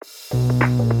Right,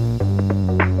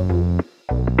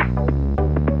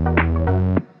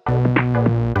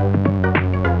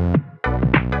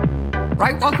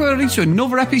 welcome everybody to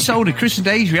another episode of Chris and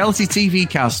Dave's Reality TV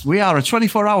Cast. We are a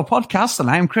 24-hour podcast, and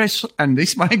I'm Chris, and this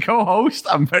is my co-host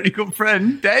and very good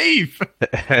friend, Dave.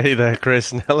 Hey there,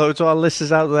 Chris, and hello to our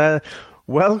listeners out there.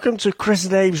 Welcome to Chris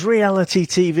and Dave's Reality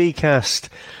TV Cast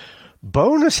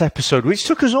bonus episode, which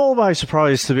took us all by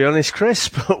surprise, to be honest, Chris,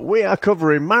 but we are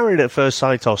covering Married at First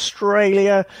Sight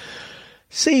Australia,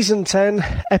 Season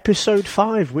 10, Episode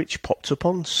 5, which popped up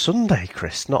on Sunday,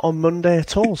 Chris, not on Monday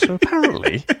at all, so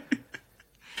apparently...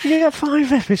 You get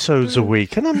 5 episodes a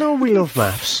week, and I know we love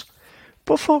maths,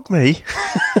 but fuck me.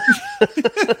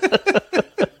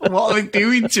 What are they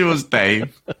doing to us,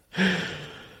 Dave?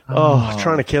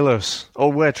 Trying to kill us.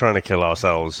 Or we're trying to kill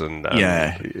ourselves, and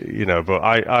yeah. You know, but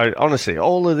I honestly,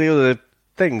 all of the other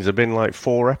things have been like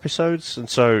 4 episodes, and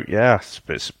so, yeah, it's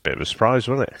a bit of a surprise,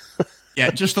 wasn't it? Yeah,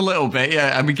 just a little bit,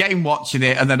 yeah. And we get him watching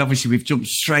it, and then obviously we've jumped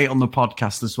straight on the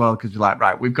podcast as well, because we're like,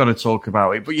 right, we've got to talk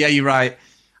about it. But yeah, you're right.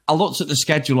 I looked at the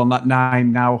schedule on that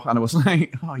 9 now, and I was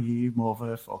like, "Oh, you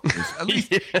motherfuckers!" At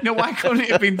least, why couldn't it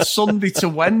have been Sunday to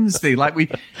Wednesday? Like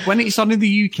when it's on in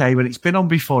the UK, when it's been on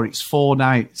before, it's 4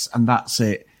 nights, and that's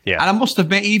it. Yeah. And I must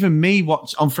admit, even me,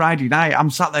 on Friday night, I'm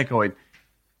sat there going,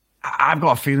 "I've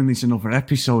got a feeling there's another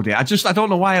episode here." I don't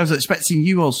know why I was expecting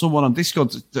you or someone on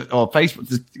Discord or Facebook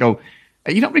to go,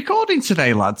 "Are you not recording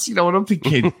today, lads?" You know what I'm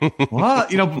thinking?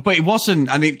 What? But it wasn't.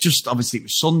 And it just, obviously, it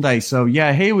was Sunday. So,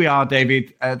 yeah, here we are,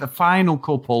 David. The final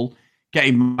couple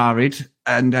getting married.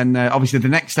 And then, obviously, the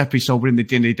next episode, we're in the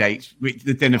dinner date,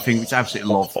 the dinner thing, which I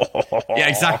absolutely love. Yeah,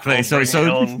 exactly. So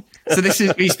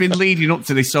it's been leading up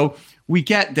to this. So we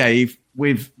get, Dave,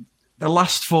 with the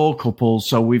last 4 couples.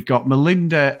 So we've got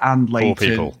Melinda and Leighton.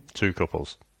 4 people, 2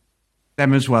 couples.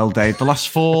 Them as well, Dave. The last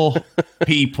 4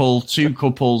 people, 2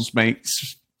 couples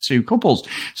makes 2 couples.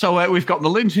 So we've got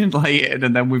Melinda and Leighton,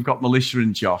 and then we've got Melissa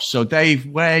and Josh. So, Dave,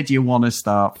 where do you want to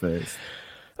start first?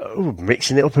 Oh,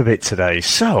 mixing it up a bit today.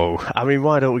 So, I mean,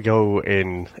 why don't we go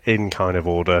in kind of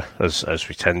order as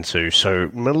we tend to? So,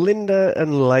 Melinda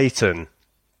and Leighton.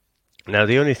 Now,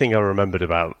 the only thing I remembered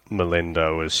about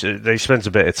Melinda was they spent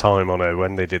a bit of time on her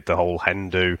when they did the whole hen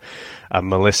do, and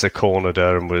Melissa cornered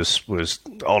her and was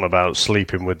on about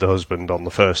sleeping with the husband on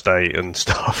the first date and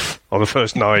stuff, on the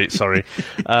first night, sorry.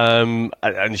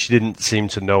 And she didn't seem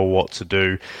to know what to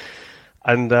do.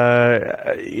 And,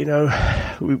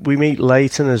 we meet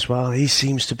Leighton as well. He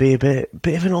seems to be a bit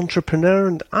of an entrepreneur.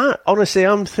 And honestly,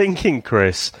 I'm thinking,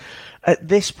 Chris, at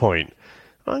this point,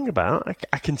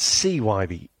 I can see why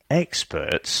the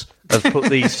experts have put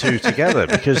these 2 together,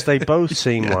 because they both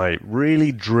seem like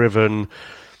really driven,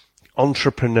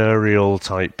 entrepreneurial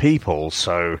type people.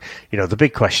 So, the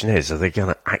big question is, are they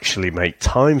going to actually make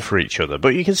time for each other?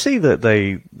 But you can see that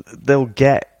they'll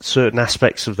get certain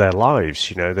aspects of their lives.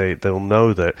 They'll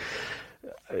know that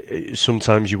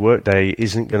sometimes your workday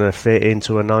isn't going to fit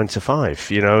into a 9 to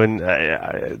 5,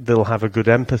 and they'll have a good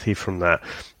empathy from that.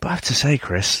 But I have to say,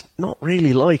 Chris, not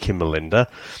really liking Melinda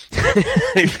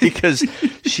because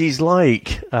she's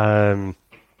like,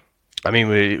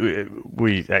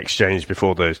 we exchanged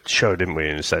before the show, didn't we?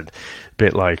 And said a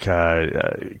bit like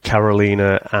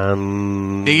Carolina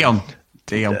and Dion,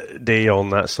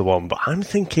 that's the one. But I'm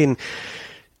thinking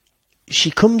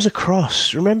she comes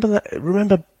across. Remember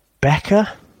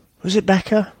Becca? Was it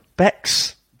Becca?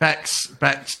 Bex.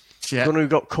 Yeah. The one who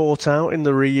got caught out in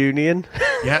the reunion.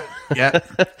 Yeah.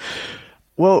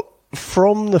 Well,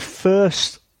 from the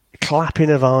first clapping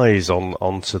of eyes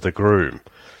onto the groom,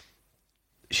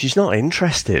 she's not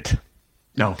interested.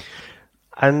 No.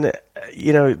 And,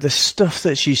 the stuff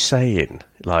that she's saying,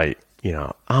 like,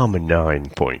 I'm a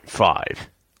 9.5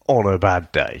 on a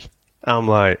bad day. I'm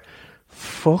like,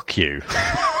 fuck you.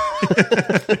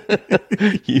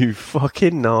 You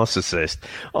fucking narcissist.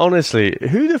 Honestly,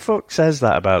 who the fuck says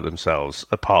that about themselves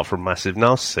apart from massive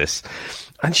narcissists?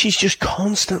 And she's just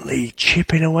constantly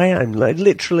chipping away at him. Like,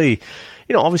 literally,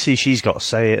 obviously she's got to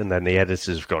say it, and then the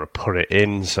editors have got to put it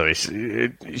in. So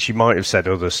she might have said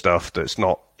other stuff that's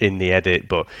not in the edit,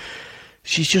 but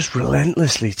she's just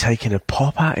relentlessly taking a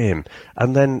pop at him.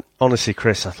 And then, honestly,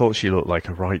 Chris, I thought she looked like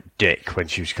a right dick when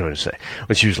she was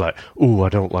like, "Oh, I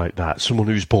don't like that. Someone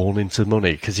who's born into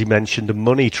money," because he mentioned a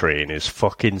money tree in his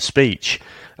fucking speech.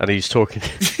 And he's talking,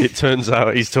 it turns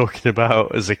out he's talking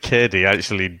about as a kid, he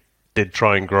actually did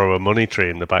try and grow a money tree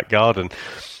in the back garden.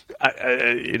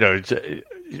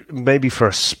 Maybe for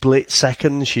a split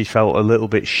second she felt a little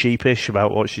bit sheepish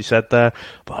about what she said there,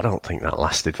 but I don't think that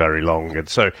lasted very long. And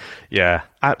so, yeah,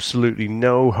 absolutely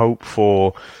no hope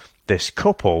for this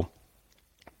couple.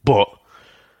 But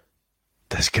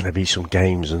there's going to be some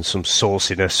games and some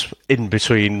sauciness in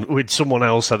between with someone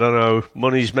else. I don't know.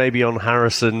 Money's maybe on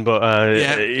Harrison, but,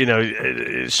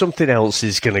 something else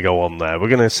is going to go on there. We're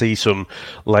going to see some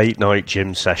late-night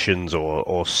gym sessions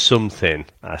or something,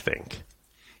 I think.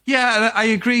 Yeah, I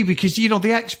agree because,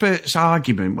 the experts'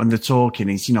 argument when they're talking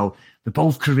is, they're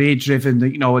both career-driven,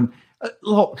 and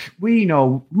look, we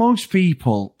know most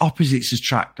people, opposites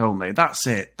attract, don't they? That's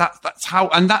it. That's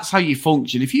how you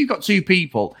function. If you've got two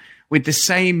people with the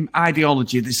same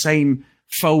ideology, the same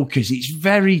focus, it's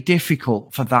very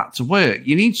difficult for that to work.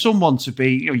 You need someone to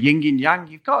be, yin and yang.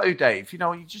 You've got to, Dave.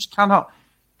 You just cannot.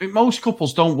 Most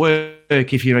couples don't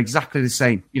work if you're exactly the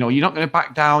same. You're not going to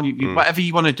back down. Whatever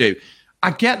you want to do. I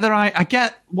get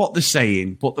what they're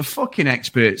saying, but the fucking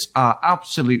experts are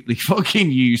absolutely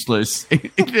fucking useless.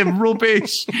 They're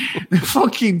rubbish. They're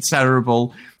fucking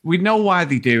terrible. We know why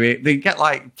they do it. They get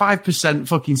like 5%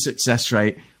 fucking success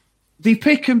rate. They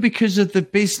pick them because of the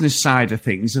business side of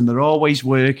things, and they're always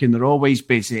working, they're always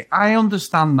busy. I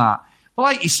understand that. But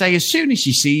like you say, as soon as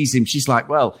she sees him, she's like,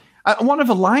 well, one of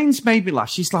the lines made me laugh.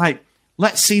 She's like,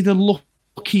 let's see the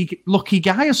lucky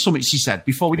guy or something, she said,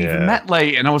 before we'd even met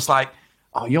late. And I was like,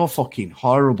 oh, you're fucking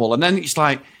horrible. And then it's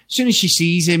like, as soon as she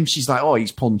sees him, she's like, oh,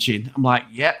 he's punching. I'm like,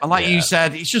 yeah. And like you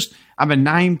said, it's just, I'm a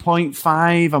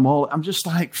 9.5. I'm just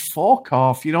like, fuck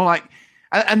off,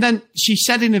 And then she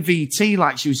said in a VT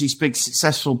like she was this big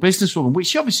successful businesswoman, which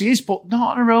she obviously is, but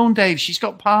not on her own, Dave. She's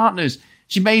got partners.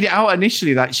 She made it out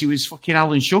initially that she was fucking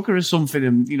Alan Sugar or something,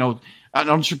 and an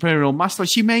entrepreneurial master.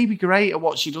 She may be great at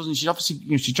what she does, and she's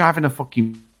obviously she's driving a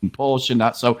fucking Porsche and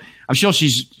that. So I'm sure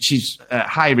she's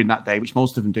hiring that day, which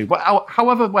most of them do. But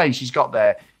however way she's got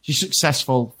there, she's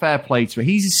successful. Fair play to her.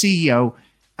 He's a CEO.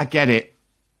 I get it.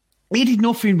 He did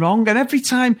nothing wrong, and every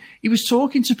time he was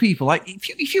talking to people, like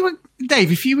if you were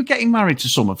Dave, if you were getting married to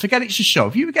someone, forget it's a show.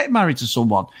 If you were getting married to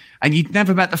someone and you'd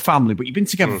never met the family, but you've been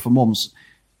together for months,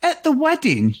 at the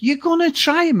wedding, you're gonna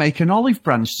try and make an olive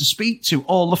branch to speak to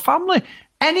all the family.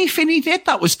 Anything he did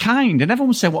that was kind, and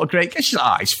everyone said, "What a great guy!" She's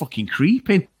like, he's fucking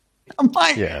creeping. I'm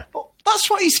like, but that's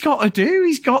what he's got to do.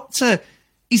 He's got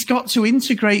to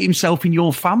integrate himself in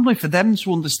your family for them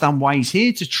to understand why he's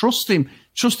here, to trust him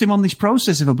on this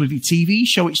process of a bloody TV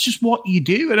show. It's just what you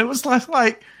do. And it was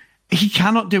like he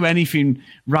cannot do anything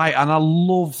right. And I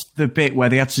love the bit where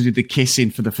they had to do the kissing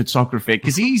for the photography,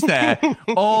 because he's there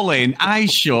all in,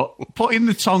 eyes shut, putting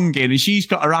the tongue in, and she's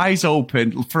got her eyes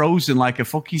open, frozen like a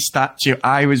fucking statue.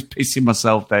 I was pissing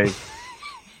myself, Dave.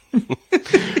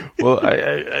 Well,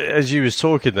 as you was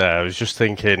talking there, I was just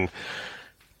thinking,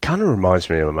 kind of reminds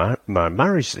me of my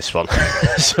marriage, this one.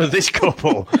 So this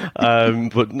couple,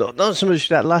 but not so much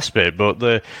that last bit, but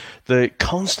the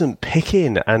constant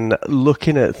picking and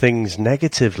looking at things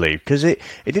negatively, because it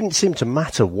didn't seem to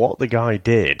matter what the guy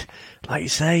did. Like you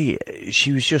say,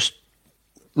 she was just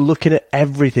looking at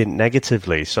everything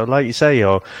negatively. So like you say,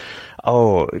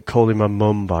 calling my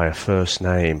mum by her first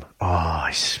name. Oh,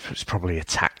 it's probably a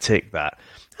tactic that.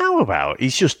 How about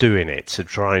he's just doing it to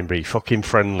try and be fucking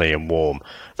friendly and warm?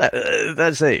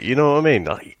 That's it, you know what I mean?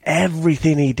 Like,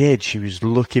 everything he did, she was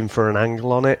looking for an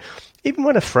angle on it. Even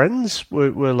when her friends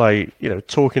were like,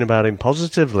 talking about him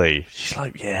positively, she's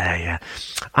like, yeah,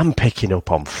 I'm picking up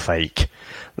on fake.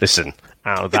 Listen,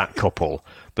 out of that couple,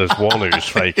 there's one who's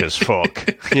fake as fuck.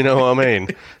 You know what I mean?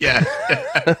 Yeah.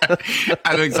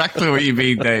 I know exactly what you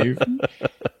mean, Dave.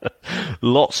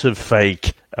 Lots of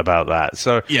fake about that.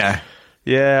 So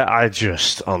yeah, I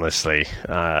just, honestly,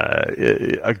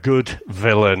 a good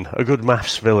villain, a good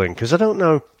maths villain, because I don't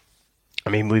know,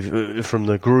 I mean, we've from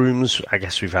the grooms, I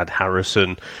guess we've had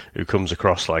Harrison, who comes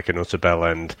across like an utter bell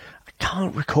end. I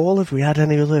can't recall if we had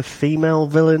any other female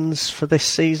villains for this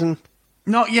season.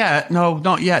 Not yet, no,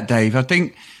 not yet, Dave. I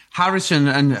think Harrison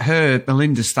and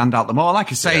Melinda stand out the more.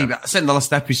 Like I say, I said in the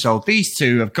last episode, these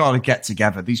two have got to get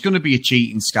together. There's going to be a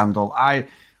cheating scandal. I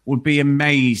would be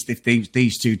amazed if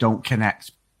these two don't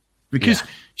connect, because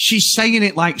she's saying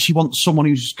it like she wants someone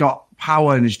who's got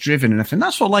power and is driven and everything.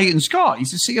 That's what Leighton's got.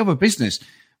 He's the CEO of a business,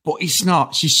 but he's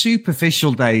not. She's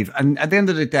superficial, Dave. And at the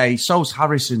end of the day, so's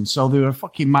Harrison. So they're a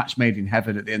fucking match made in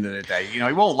heaven at the end of the day.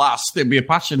 It won't last. It'll be a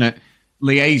passionate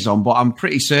liaison, but I'm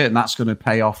pretty certain that's going to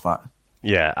pay off that.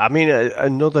 Yeah, I mean,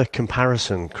 another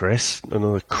comparison, Chris,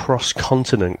 another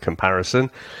cross-continent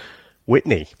comparison,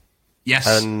 Whitney.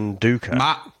 Yes. And Duca.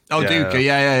 Matt. Oh, yeah. Duca,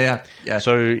 yeah.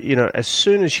 So, as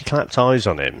soon as she clapped eyes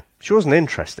on him, she wasn't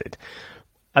interested.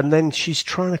 And then she's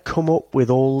trying to come up with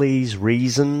all these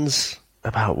reasons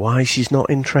about why she's not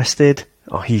interested.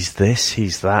 Oh, he's this,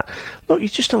 he's that. Look, you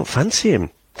just don't fancy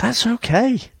him. That's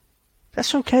okay.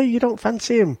 That's okay, you don't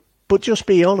fancy him. But just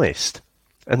be honest.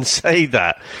 and say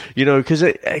that, because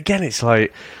again, it's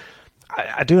like,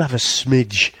 I do have a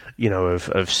smidge,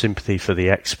 of sympathy for the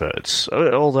experts.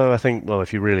 Although I think, well,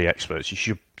 if you're really experts, you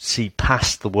should see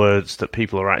past the words that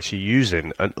people are actually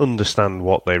using and understand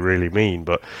what they really mean.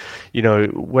 But,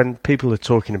 when people are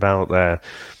talking about their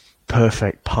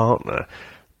perfect partner,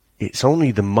 it's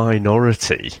only the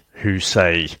minority who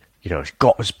say, it's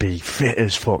got to be fit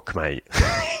as fuck, mate.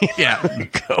 Yeah. You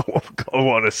go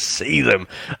want to see them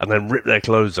and then rip their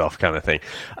clothes off kind of thing.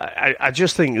 I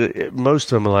just think that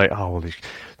most of them are like, oh, well,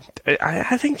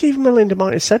 I think even Melinda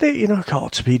might have said it,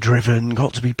 got to be driven,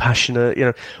 got to be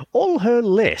passionate, all her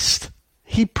list,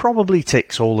 he probably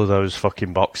ticks all of those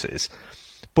fucking boxes.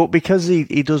 But because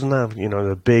he doesn't have,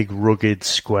 the big, rugged,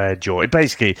 square jaw,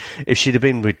 basically, if she'd have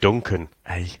been with Duncan,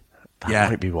 hey,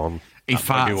 that might be one. He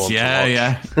farts,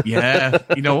 yeah.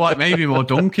 You know what? Maybe more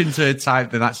Duncan's her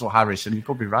type than Axel Harrison. You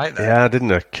could be right there. Yeah, it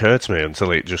didn't occur to me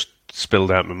until it just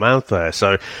spilled out my mouth there.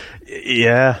 So,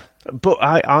 yeah. But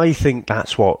I think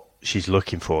that's what she's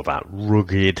looking for, that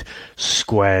rugged,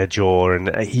 square jaw.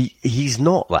 And he's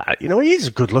not that. He is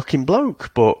a good-looking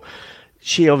bloke, but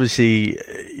she obviously,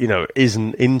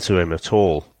 isn't into him at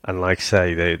all. And like I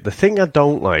say, the thing I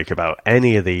don't like about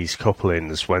any of these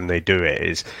couplings when they do it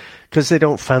is, because they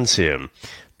don't fancy them,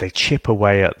 they chip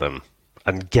away at them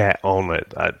and get on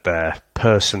at their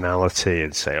personality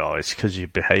and say, oh, it's because you're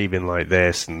behaving like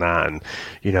this and that, and,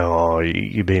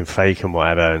 you're being fake and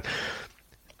whatever. And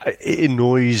it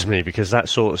annoys me because that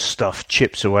sort of stuff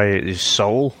chips away at his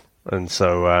soul. And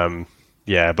so,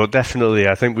 but definitely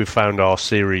I think we've found our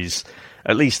series,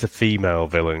 at least a female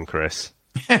villain, Chris.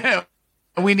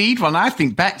 We need one. I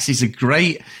think Bex is a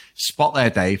great spot there,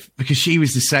 Dave, because she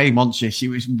was the same, wasn't she? She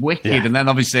was wicked, and then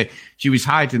obviously she was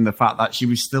hiding the fact that she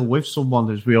was still with someone,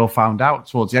 as we all found out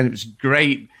towards the end. It was a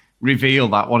great reveal,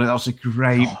 that one. That was a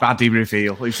great baddie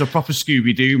reveal. It was a proper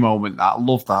Scooby-Doo moment. I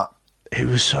love that. It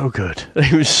was so good.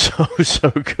 It was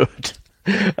so good.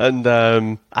 And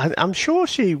I'm sure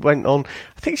she went on,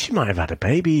 I think she might have had a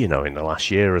baby, in the last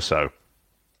year or so.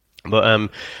 But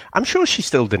I'm sure she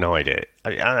still denied it.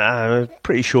 I'm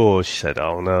pretty sure she said,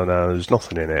 oh, no, there's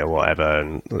nothing in it or whatever.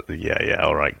 And yeah,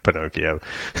 all right, Pinocchio.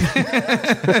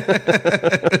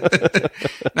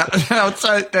 now,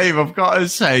 Dave, I've got to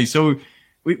say, so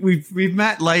we've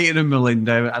met Leighton and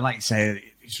Melinda, and like you say,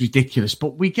 it's ridiculous.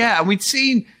 But we'd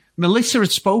seen Melissa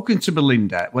had spoken to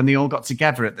Melinda when they all got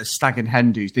together at the Stag and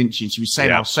Hen Do's, didn't she? And she was saying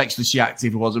how sexually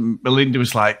active it was, and Melinda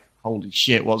was like, holy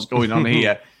shit, what's going on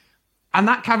here? And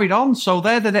that carried on. So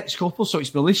they're the next couple. So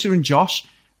it's Melissa and Josh.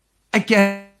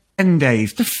 Again,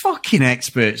 Dave, the fucking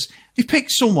experts. They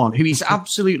picked someone who is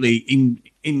absolutely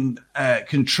in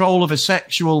control of her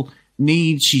sexual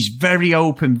needs. She's very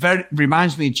open.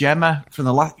 Reminds me of Gemma from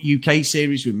the UK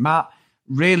series with Matt.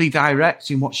 Really direct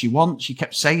in what she wants. She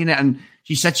kept saying it. And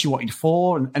she said she wanted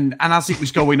 4. And as it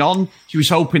was going on, she was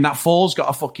hoping that 4's got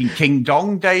a fucking king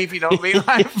dong, Dave. You know what I mean?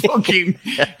 Like, fucking,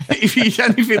 if he's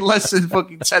anything less than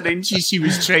fucking 10 inches, she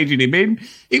was trading him in.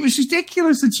 It was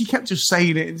ridiculous. And she kept just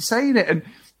saying it and saying it.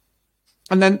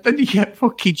 And then you get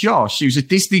fucking Josh, who's a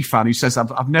Disney fan, who says,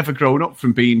 I've never grown up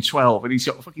from being 12, and he's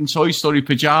got fucking Toy Story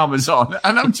pajamas on.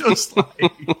 And I'm just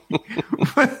like,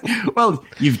 well,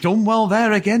 you've done well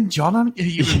there again, John, haven't you?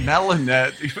 You and Mel and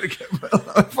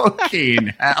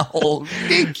fucking hell.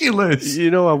 Ridiculous.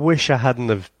 I wish I hadn't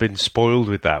have been spoiled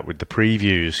with that, with the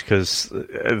previews, because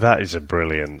that is a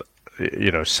brilliant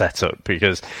setup,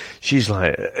 because she's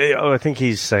like, I think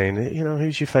he's saying,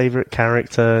 who's your favourite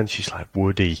character? And she's like,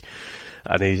 Woody.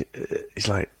 And he's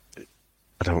like,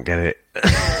 I don't get it.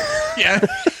 Yeah.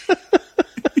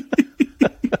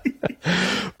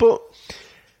 But,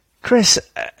 Chris,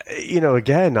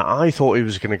 again, I thought it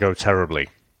was going to go terribly.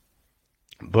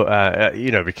 But,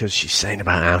 because she's saying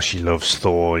about how she loves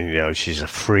Thor, she's a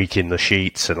freak in the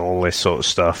sheets and all this sort of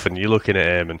stuff. And you're looking at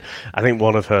him, and I think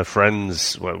one of her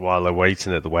friends, while they're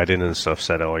waiting at the wedding and stuff,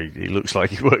 said, oh, he looks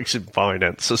like he works in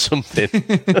finance or something.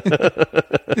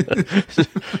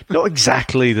 Not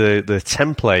exactly the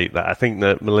template that I think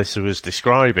that Melissa was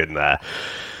describing there.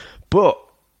 But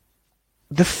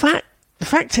the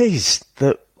fact is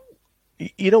that,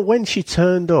 when she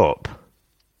turned up,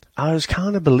 I was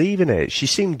kind of believing it. She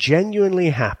seemed genuinely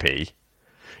happy,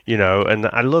 and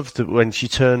I loved that when she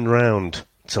turned round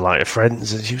to like her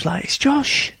friends and she was like, it's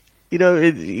Josh. You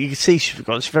can see she's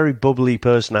got this very bubbly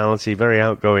personality, very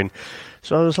outgoing.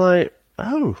 So I was like,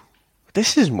 oh,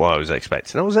 this isn't what I was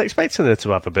expecting. I was expecting her to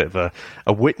have a bit of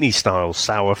a Whitney-style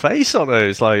sour face on her.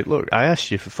 It's like, look, I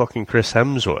asked you for fucking Chris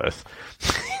Hemsworth.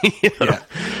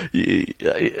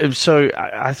 So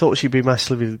I thought she'd be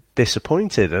massively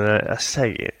disappointed, and I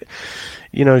say,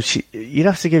 you'd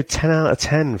have to give 10 out of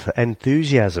 10 for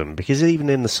enthusiasm, because even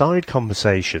in the side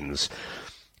conversations,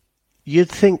 you'd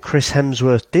think Chris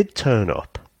Hemsworth did turn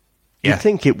up. You'd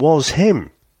think it was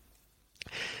him.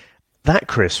 That,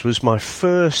 Chris, was my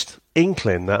first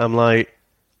inkling that I'm like,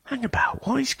 hang about,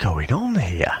 what is going on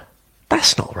here?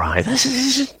 That's not right. This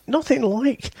is nothing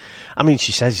like... I mean,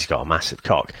 she says he's got a massive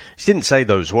cock. She didn't say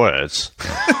those words,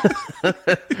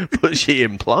 but she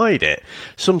implied it.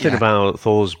 Something about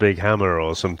Thor's big hammer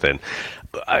or something.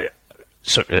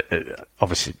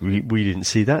 Obviously, we didn't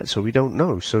see that, so we don't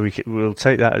know. So we'll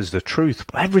take that as the truth.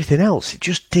 But everything else, it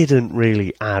just didn't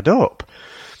really add up.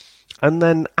 And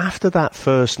then after that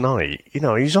first night, he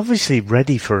was obviously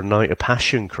ready for a night of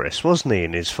passion, Chris, wasn't he,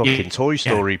 in his fucking Toy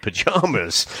Story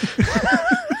pajamas?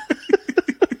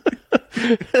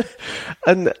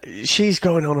 And she's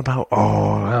going on about,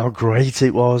 how great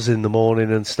it was in the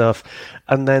morning and stuff.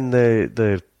 And then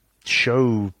the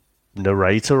show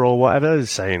narrator or whatever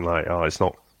is saying, like, it's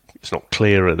not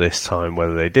clear at this time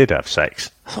whether they did have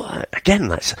sex. I thought, again,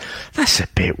 that's a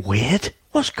bit weird.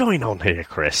 What's going on here,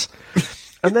 Chris?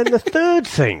 And then the third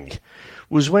thing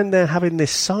was when they're having this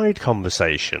side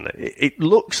conversation. It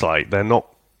looks like they're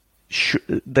not...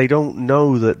 they don't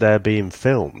know that they're being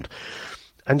filmed.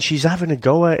 And she's having a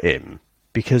go at him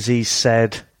because he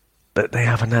said that they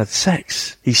haven't had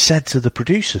sex. He said to the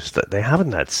producers that they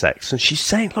haven't had sex. And she's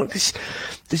saying, look, this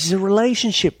is a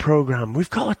relationship program. We've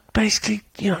got to basically,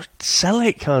 sell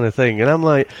it, kind of thing. And I'm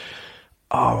like,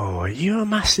 are you a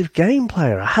massive game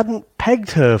player? I hadn't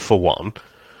pegged her for one.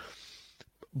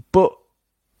 But,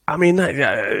 I mean,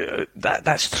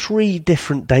 that's 3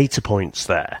 different data points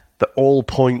there that all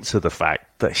point to the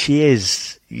fact that she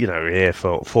is, here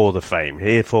for the fame,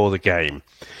 here for the game.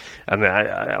 And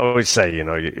I always say,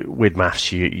 with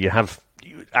maths, you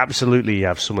absolutely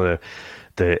have some of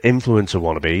the influencer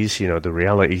wannabes, the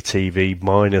reality TV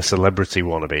minor celebrity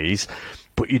wannabes,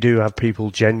 but you do have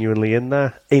people genuinely in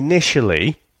there.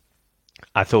 Initially,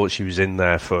 I thought she was in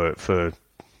there for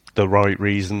the right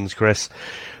reasons, Chris.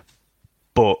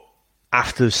 But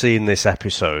after seeing this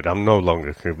episode, I'm no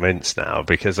longer convinced now,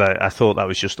 because I thought that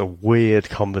was just a weird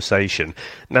conversation.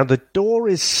 Now, the door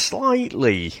is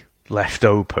slightly left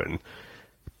open,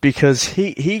 because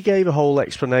he gave a whole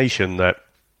explanation that,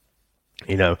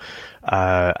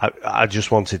 I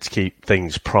just wanted to keep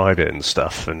things private and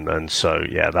stuff. And so,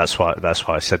 that's why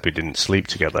I said we didn't sleep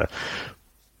together.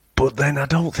 But then I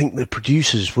don't think the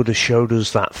producers would have showed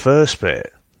us that first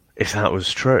bit if that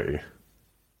was true.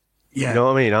 Yeah. You know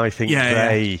what I mean? I think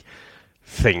they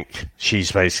think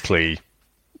she's basically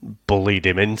bullied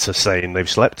him into saying they've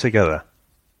slept together.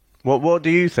 What do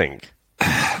you think?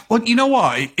 Well, you know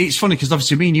what? It's funny because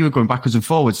obviously me and you were going backwards and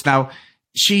forwards. Now,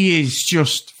 she is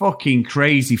just fucking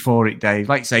crazy for it, Dave.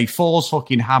 Like I say, Thor's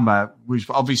fucking hammer was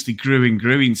obviously grew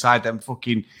inside them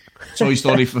fucking Toy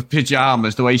Story for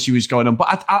pajamas, the way she was going on.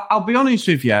 But I'll be honest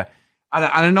with you, and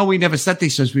I know we never said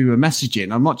this as we were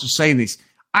messaging. I'm not just saying this.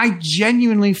 I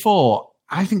genuinely thought,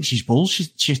 I think she's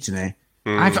bullshitting her.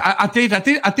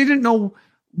 I didn't know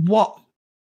what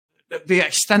the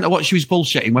extent of what she was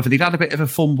bullshitting, whether they'd had a bit of a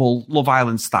fumble Love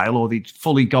Island style or they'd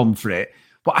fully gone for it.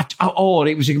 But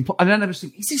it was, and then I was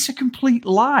thinking, is this a complete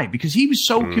lie? Because he was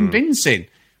so convincing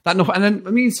that enough. And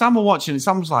then me and Sam were watching, and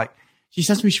Sam was like, she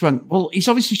says to me, she went, well, he's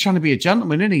obviously trying to be a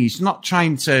gentleman, isn't he? He's not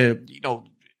trying to,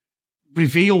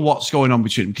 reveal what's going on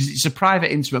between them, because it's a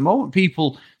private, intimate moment.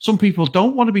 Some people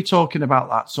don't want to be talking about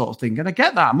that sort of thing, and I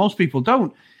get that. Most people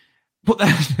don't. But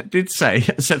then I did say,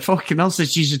 I said, fucking hell, said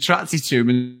she's attracted to him,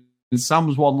 and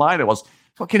Sam's one-liner was,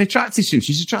 fucking attracted to him.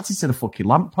 She's attracted to the fucking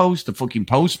lamppost, the fucking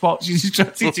post box. She's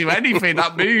attracted to anything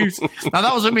that moves. Now,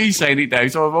 that wasn't me saying it now,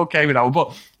 so I'm okay with that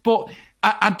one. But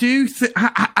I do think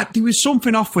there was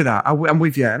something off with that. I'm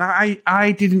with you. And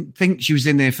I didn't think she was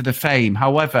in there for the fame.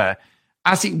 However,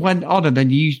 as it went on, and then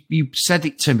you said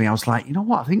it to me, I was like, you know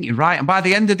what? I think you're right. And by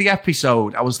the end of the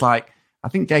episode, I was like, I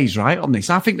think Dave's right on this.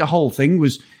 I think the whole thing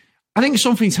was, I think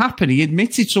something's happened. He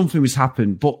admitted something was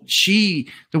happened, but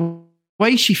the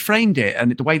way she framed it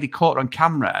and the way they caught her on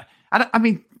camera, I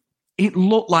mean, it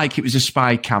looked like it was a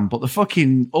spy cam, but the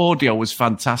fucking audio was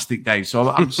fantastic, Dave. So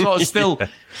I'm sort of still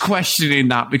questioning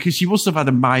that, because she must have had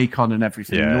a mic on and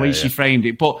everything, the way she framed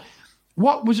it. But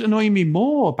what was annoying me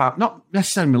more about, not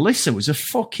necessarily Melissa, was a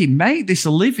fucking mate, this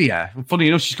Olivia. Funny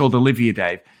enough, she's called Olivia,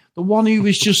 Dave. The one who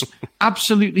was just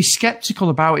absolutely skeptical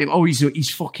about him. Oh, he's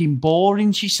fucking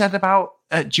boring, she said about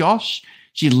Josh.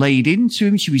 She laid into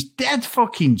him. She was dead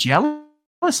fucking jealous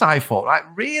I thought, like,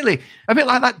 really, a bit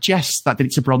like that Jess that did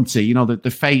it to Bronte, you know,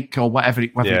 the fake or whatever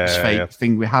it was fake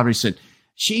thing with Harrison.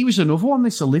 She was another one,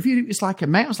 this Olivia. It was like a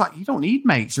mate. I was like, you don't need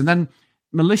mates. And then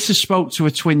Melissa spoke to her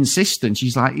twin sister, and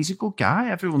she's like, he's a good guy.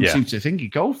 Everyone seemed to think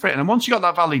he'd go for it. And then once you got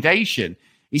that validation,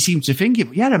 he seemed to think it.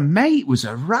 But yeah, a mate was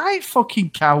a right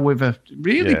fucking cow with a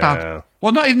really bad.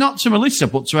 Well, not to Melissa,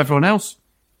 but to everyone else.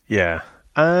 Yeah.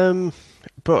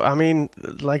 But I mean,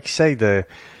 like you say, the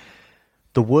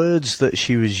words that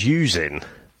she was using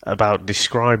about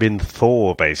describing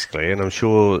Thor, basically, and I'm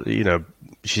sure, you know,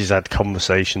 she's had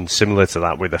conversations similar to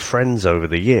that with her friends over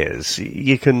the years.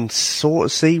 You can sort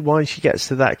of see why she gets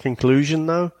to that conclusion,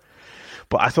 though.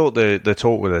 But I thought the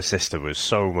talk with her sister was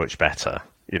so much better.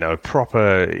 You know,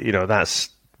 proper, you know, that's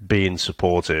being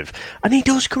supportive. And he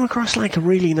does come across like a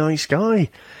really nice guy.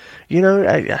 You know,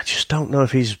 I just don't know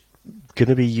if he's going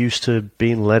to be used to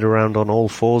being led around on all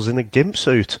fours in a gimp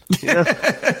suit. You know?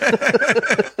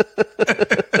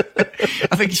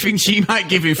 I think he thinks she might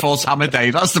give him false hammer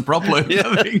day. That's the problem.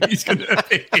 I think he's going to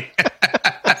be.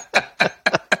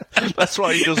 That's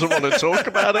why he doesn't want to talk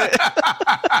about it.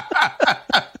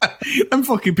 Them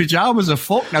fucking pyjamas are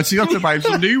fucked now, so you have to buy him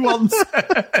some new ones.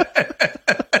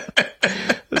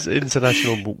 It's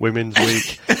International Women's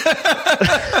Week.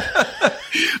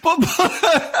 But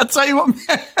I'll tell you what.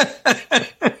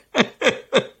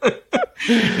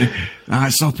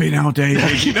 Stop it now,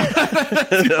 David. You know?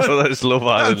 No, that's Love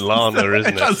Island Lana,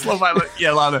 isn't it? That's Love Island,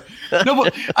 yeah, Lana. No,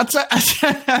 but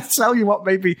I tell you what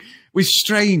maybe was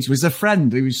strange was a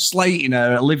friend who was slating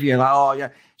her, Olivia, like, oh, yeah.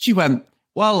 She went,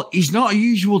 well, he's not a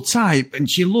usual type, and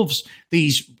she loves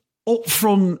these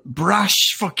upfront,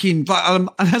 brash fucking... And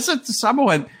I said to Sam, I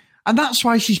went, and that's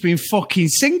why she's been fucking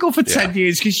single for 10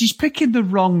 years, because she's picking the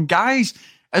wrong guys.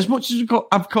 As much as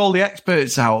I've called the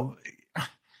experts out,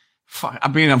 I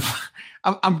mean,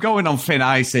 I'm going on thin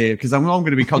ice here because I'm going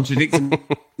to be contradicting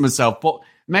myself. But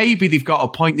maybe they've got a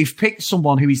point. They've picked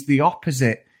someone who is the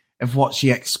opposite of what she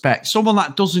expects. Someone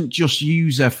that doesn't just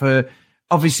use her for,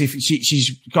 obviously,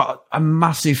 she's got a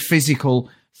massive physical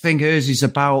thing. Hers is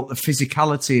about the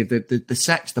physicality, the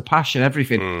sex, the passion,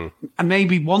 everything. And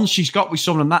maybe once she's got with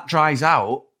someone and that dries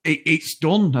out, it's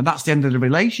done. And that's the end of the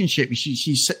relationship.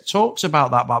 She talks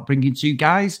about that, about bringing two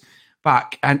guys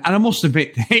back. And I must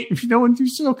admit, if you know, when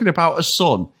she's talking about her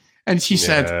son, and she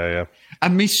said,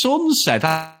 and my son said,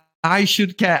 I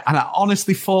should get, and I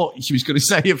honestly thought she was going to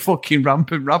say a fucking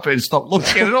rampant rabbit and stop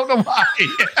looking. I don't know why.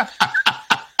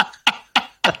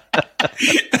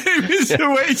 It was the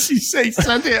way she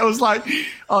said it. I was like,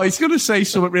 oh, he's going to say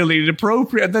something really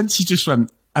inappropriate. And then she just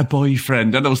went, a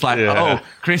boyfriend. And I was like, oh,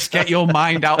 Chris, get your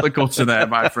mind out the gutter there,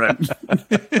 my friend.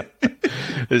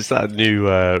 It's that new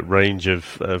range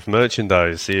of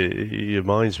merchandise. Your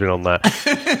mind's been on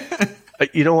that.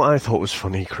 You know what I thought was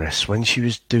funny, Chris? When she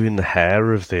was doing the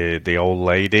hair of the old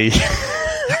lady,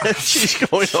 she's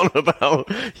going on about,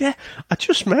 I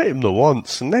just met him the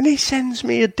once, and then he sends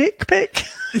me a dick pic.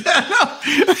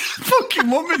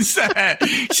 Fucking woman's there.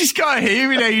 She's got a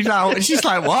hearing aid out, and she's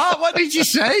like, what? What did you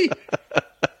say?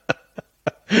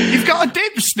 You've got a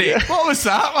dipstick. What was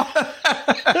that?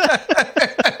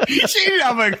 She didn't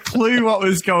have a clue what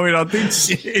was going on, did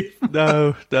she?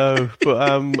 No.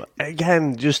 But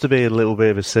again, just to be a little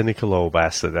bit of a cynical old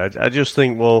bastard, I just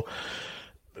think, well,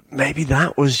 maybe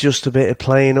that was just a bit of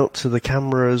playing up to the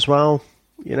camera as well.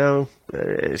 You know,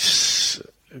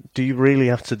 do you really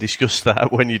have to discuss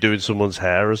that when you're doing someone's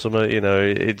hair or something? You know,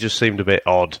 it just seemed a bit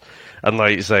odd. And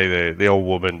like you say, the old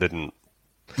woman didn't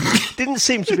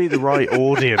seem to be the right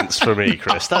audience for me,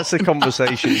 Chris. That's the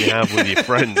conversation you have with your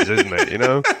friends, isn't it? You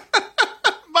know?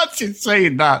 Imagine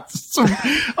saying that. Some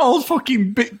old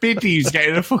fucking biddies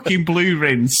getting a fucking blue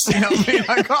rinse. You know what I mean?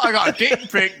 I got a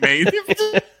dick pic, mate.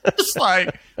 Just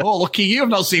like, oh, lucky you. I've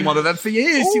not seen one of them for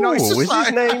years. Ooh, you know, it's just is like,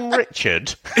 his name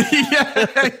Richard?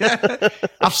 yeah.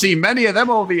 I've seen many of them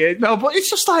over the years. No, but it's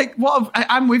just like,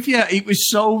 I'm with you. It was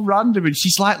so random, and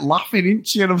she's like laughing, isn't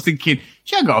she? And I'm thinking,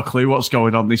 she ain't got a clue what's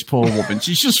going on, this poor woman.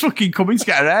 She's just fucking coming to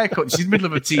get her hair cut. She's in the middle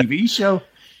of a TV show.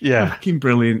 Yeah. Fucking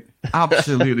brilliant.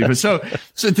 Absolutely. But so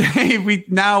Dave,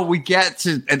 we get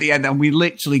to at the end, and we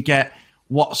literally get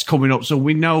what's coming up. So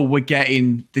we know we're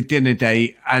getting the dinner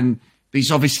date, and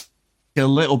there's obviously a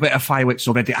little bit of fireworks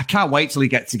already. I can't wait till they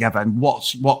get together and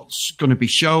what's going to be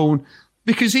shown,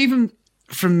 because even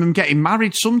from them getting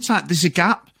married, sometimes there's a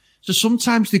gap. So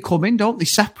sometimes they come in, don't they,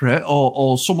 separate,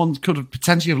 or someone could have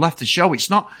potentially have left the show. It's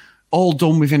not all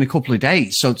done within a couple of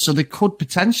days. So there could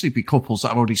potentially be couples that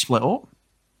have already split up.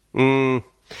 I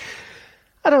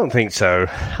don't think so.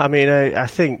 I mean, I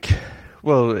think,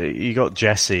 well, you got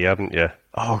Jesse, haven't you?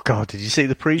 Oh, God, did you see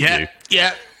the preview?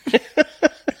 Yeah.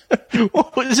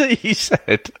 What was it he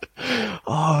said?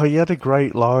 Oh, he had a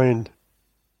great line.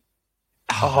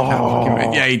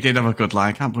 Yeah, he did have a good line.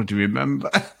 I can't bloody remember.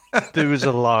 There was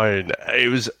a line. It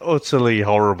was utterly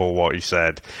horrible what he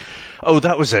said. Oh,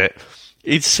 that was it.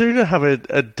 He'd sooner have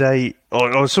a date,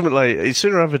 or something like, he'd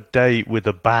sooner have a date with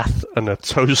a bath and a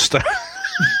toaster.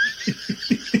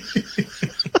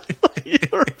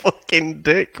 You're a fucking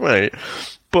dick, mate.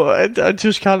 But I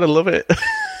just kind of love it.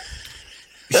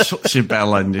 He's such a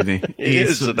bell end, isn't he? He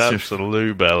is an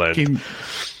absolute bell end.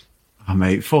 Oh,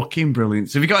 mate, fucking brilliant.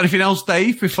 So have you got anything else,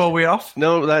 Dave, before we're off?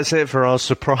 No, that's it for our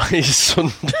surprise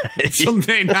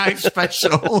Sunday night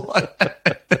special.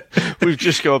 We've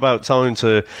just got about time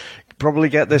to probably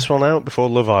get this one out before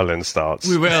Love Island starts.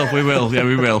 We will. Yeah,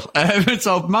 we will.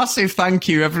 So massive thank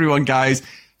you, everyone, guys,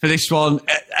 for this one.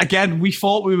 Again, we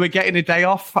thought we were getting a day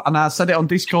off, and I said it on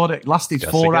Discord, it lasted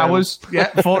 4 hours. Yeah,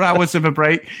 4 hours of a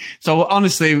break. So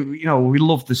honestly, we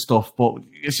love the stuff, but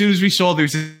as soon as we saw there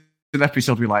was an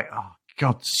episode, we were like, oh,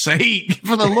 God's sake,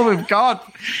 for the love of God.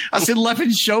 That's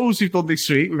 11 shows we've done this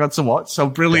week. We've had to watch. So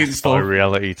brilliant stuff. By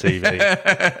reality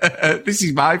TV. This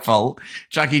is my fault,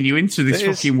 dragging you into this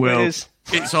fucking world.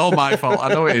 It's all my fault. I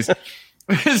know it is.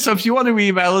 So if you want to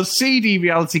email us,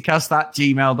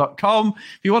 cdrealitycast@gmail.com.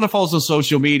 If you want to follow us on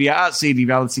social media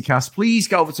 @cdrealitycast, please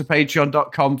go over to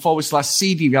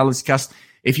patreon.com/cdrealitycast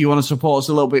if you want to support us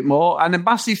a little bit more. And a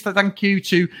massive thank you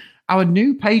to our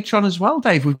new patron as well,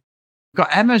 Dave. We've got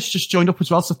Emma's just joined up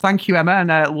as well, so thank you, Emma. And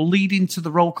we'll lead into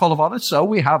the roll call of honour. So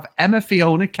we have Emma,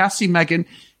 Fiona, Cassie, Megan,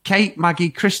 Kate, Maggie,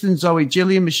 Kristen, Zoe,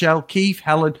 Gillian, Michelle, Keith,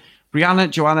 Helen, Brianna,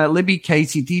 Joanna, Libby,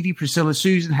 Katie, Dee Dee, Priscilla,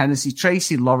 Susan, Hennessy,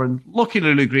 Tracy, Lauren, Lucky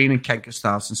Lulu Green, and Ken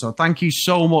Gustafson. So thank you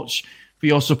so much for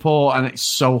your support, and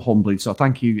it's so humbling. So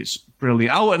thank you. It's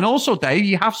brilliant. Oh, and also, Dave,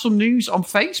 you have some news on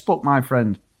Facebook, my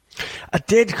friend. I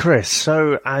did, Chris.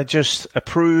 So I just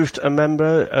approved a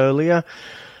member earlier.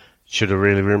 Should have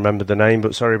really remembered the name,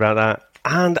 but sorry about that.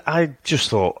 And I just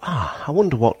thought, I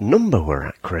wonder what number we're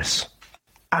at, Chris.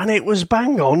 And it was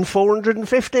bang on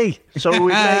 450. So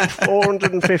we made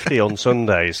 450 on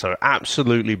Sunday. So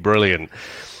absolutely brilliant.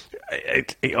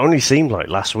 It only seemed like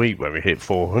last week when we hit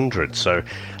 400. So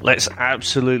let's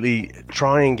absolutely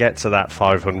try and get to that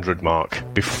 500 mark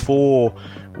before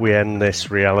we end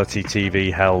this reality TV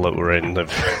hell that we're in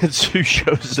of 2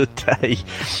 shows a day.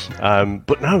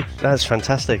 But no, that's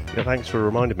fantastic. Thanks for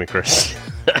reminding me, Chris.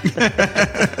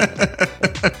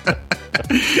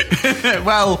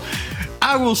 Well,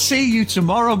 I will see you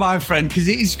tomorrow, my friend, because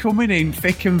it is coming in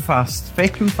thick and fast,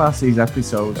 these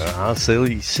episodes. I'll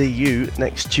see you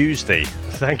next Tuesday.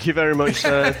 Thank you very much,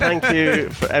 sir. Thank you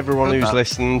for everyone who's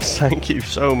listened. Thank you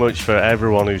so much for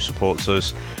everyone who supports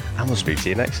us. And we'll speak to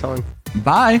you next time.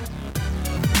 Bye.